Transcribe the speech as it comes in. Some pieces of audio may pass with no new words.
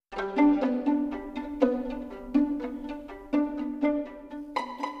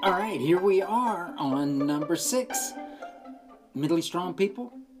right, here we are on number 6. Mentally strong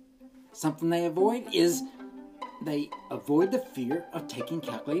people, something they avoid is they avoid the fear of taking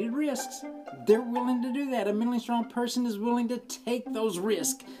calculated risks. They're willing to do that. A mentally strong person is willing to take those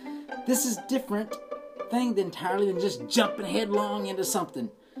risks. This is different thing entirely than just jumping headlong into something.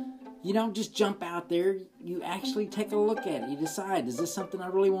 You don't just jump out there. You actually take a look at it. You decide, is this something I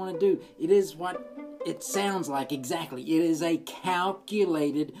really want to do? It is what it sounds like exactly. It is a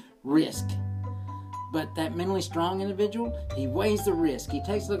calculated risk. But that mentally strong individual, he weighs the risk. He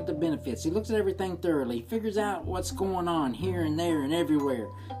takes a look at the benefits. He looks at everything thoroughly. He figures out what's going on here and there and everywhere.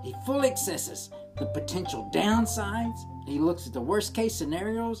 He fully assesses the potential downsides. He looks at the worst case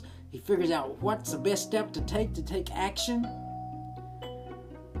scenarios. He figures out what's the best step to take action.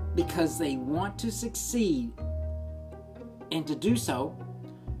 Because they want to succeed. And to do so,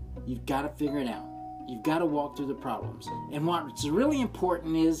 you've got to figure it out. You've got to walk through the problems. And what's really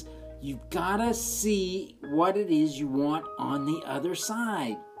important is you've got to see what it is you want on the other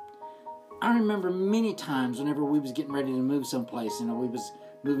side. I remember many times whenever we was getting ready to move someplace, we was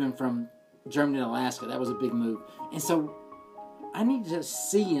moving from Germany to Alaska. That was a big move. And so I needed to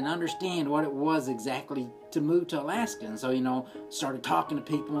see and understand what it was exactly to move to Alaska. And so, started talking to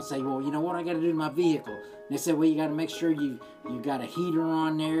people and say, well, what I got to do to my vehicle? And they said, well, you got to make sure you got a heater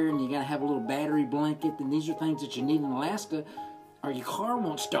on there and you got to have a little battery blanket. And these are things that you need in Alaska or your car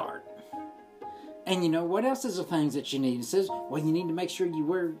won't start. And what else is the things that you need? It says, well, you need to make sure you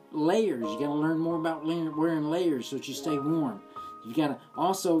wear layers. You got to learn more about wearing layers so that you stay warm. You got to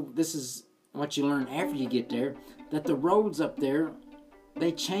also, this is what you learn after you get there, that the roads up there,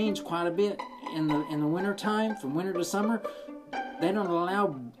 they change quite a bit in the winter time, from winter to summer. They don't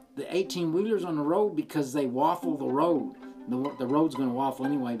allow the 18-wheelers on the road because they waffle the road. The road's going to waffle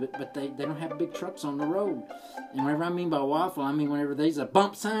anyway, but they don't have big trucks on the road. And whatever I mean by waffle, I mean whenever there's a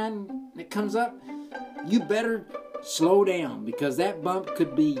bump sign that comes up, you better slow down because that bump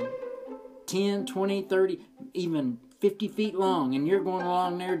could be 10, 20, 30, even 50 feet long, and you're going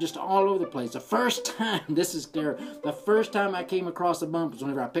along there just all over the place. The first time, this is scary, the first time I came across a bump was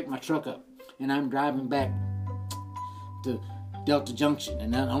whenever I picked my truck up, and I'm driving back to Delta Junction,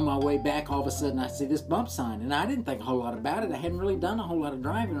 and then on my way back, all of a sudden, I see this bump sign, and I didn't think a whole lot about it. I hadn't really done a whole lot of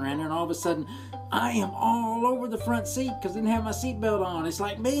driving around there, and all of a sudden, I am all over the front seat because I didn't have my seatbelt on. It's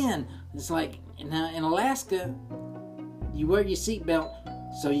like, man, now in Alaska, you wear your seatbelt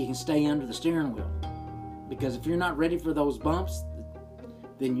so you can stay under the steering wheel. Because if you're not ready for those bumps,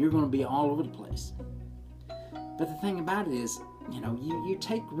 then you're going to be all over the place. But the thing about it is, you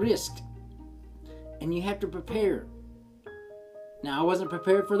take risk, and you have to prepare. Now, I wasn't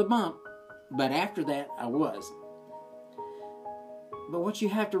prepared for the bump, but after that, I was. But what you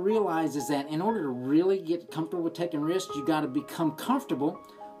have to realize is that in order to really get comfortable with taking risks, you got to become comfortable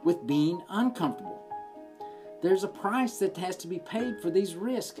with being uncomfortable. There's a price that has to be paid for these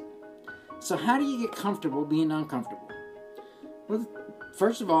risks. So how do you get comfortable being uncomfortable? Well,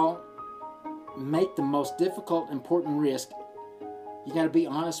 first of all, make the most difficult, important risk. You got to be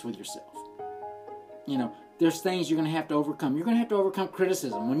honest with yourself. There's things you're going to have to overcome. You're going to have to overcome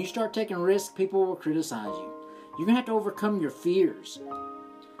criticism. When you start taking risks, people will criticize you. You're going to have to overcome your fears.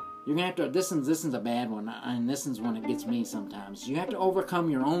 You're going to have to, this one's a bad one, and this one's one that gets me sometimes. You have to overcome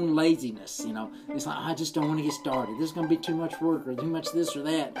your own laziness, It's like, I just don't want to get started. There's going to be too much work or too much this or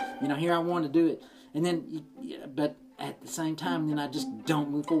that. Here I want to do it. And then, but at the same time, then I just don't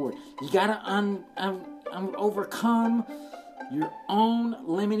move forward. You got to overcome your own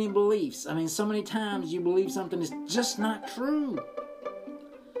limiting beliefs. So many times you believe something is just not true.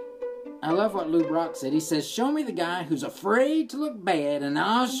 I love what Lou Brock said. He says, show me the guy who's afraid to look bad, and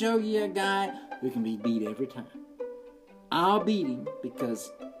I'll show you a guy who can be beat every time. I'll beat him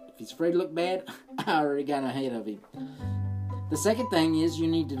because if he's afraid to look bad, I already got ahead of him. The second thing is you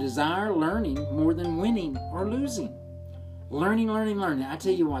need to desire learning more than winning or losing. Learning. I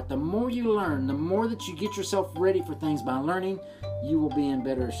tell you what, the more you learn, the more that you get yourself ready for things by learning, you will be in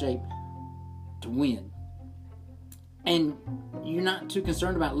better shape to win. And you're not too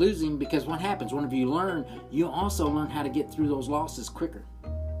concerned about losing because what happens? Whenever you learn, you also learn how to get through those losses quicker.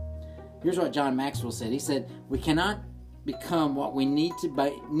 Here's what John Maxwell said. He said, we cannot become what we need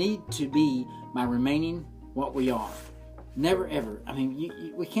to be by remaining what we are. Never, ever.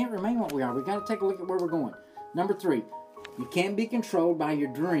 We can't remain what we are. We've got to take a look at where we're going. Number 3, you can't be controlled by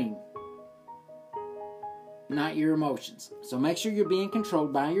your dream, not your emotions. So make sure you're being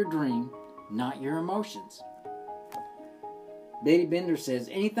controlled by your dream, not your emotions. Betty Bender says,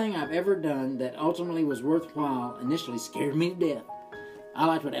 anything I've ever done that ultimately was worthwhile initially scared me to death. I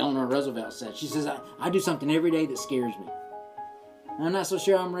liked what Eleanor Roosevelt said. She says, I do something every day that scares me. I'm not so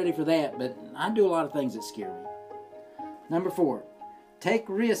sure I'm ready for that, but I do a lot of things that scare me. Number 4, take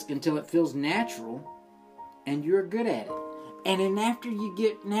risk until it feels natural and you're good at it. And then after you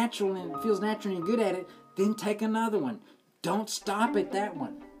get natural and it feels natural and you're good at it, then take another one. Don't stop at that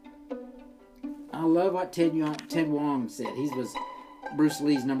one. I love what Ted Wong said. He was Bruce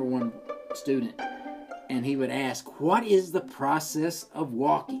Lee's #1 student. And he would ask, what is the process of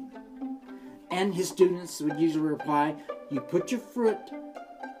walking? And his students would usually reply, you put your foot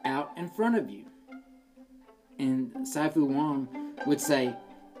out in front of you. And Saifu Wong would say,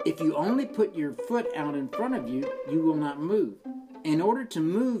 if you only put your foot out in front of you, you will not move. In order to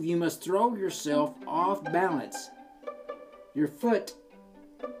move, you must throw yourself off balance. Your foot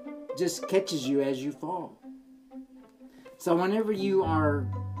just catches you as you fall. So whenever you are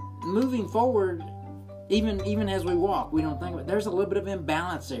moving forward, even as we walk, we don't think about it. There's a little bit of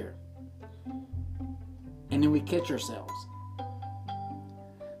imbalance there. And then we catch ourselves.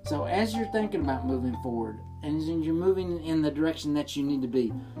 So as you're thinking about moving forward, and as you're moving in the direction that you need to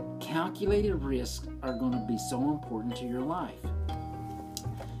be, calculated risks are going to be so important to your life.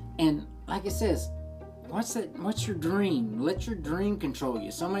 And like it says, what's your dream? Let your dream control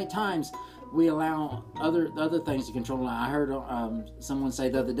you. So many times we allow other things to control. I heard someone say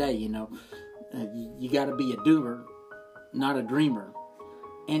the other day, you got to be a doer, not a dreamer.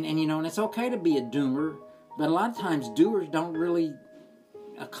 And it's okay to be a doer, but a lot of times doers don't really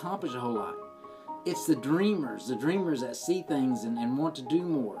accomplish a whole lot. It's the dreamers that see things and want to do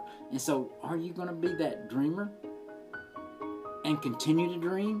more. And so, are you going to be that dreamer? And continue to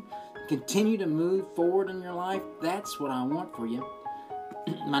dream? Continue to move forward in your life? That's what I want for you.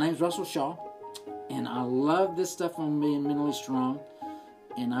 My name's Russell Shaw, and I love this stuff on being mentally strong.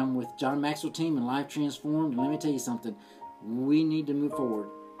 And I'm with John Maxwell team and Life Transformed. And let me tell you something. We need to move forward.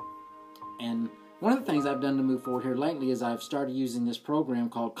 And one of the things I've done to move forward here lately is I've started using this program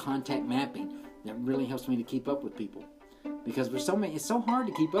called Contact Mapping that really helps me to keep up with people. Because it's so hard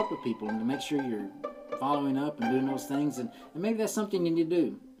to keep up with people and to make sure you're following up and doing those things. And maybe that's something you need to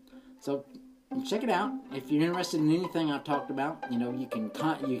do. So check it out. If you're interested in anything I've talked about, you can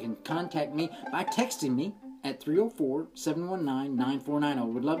contact me by texting me at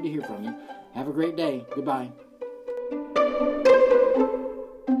 304-719-9490. Would love to hear from you. Have a great day. Goodbye.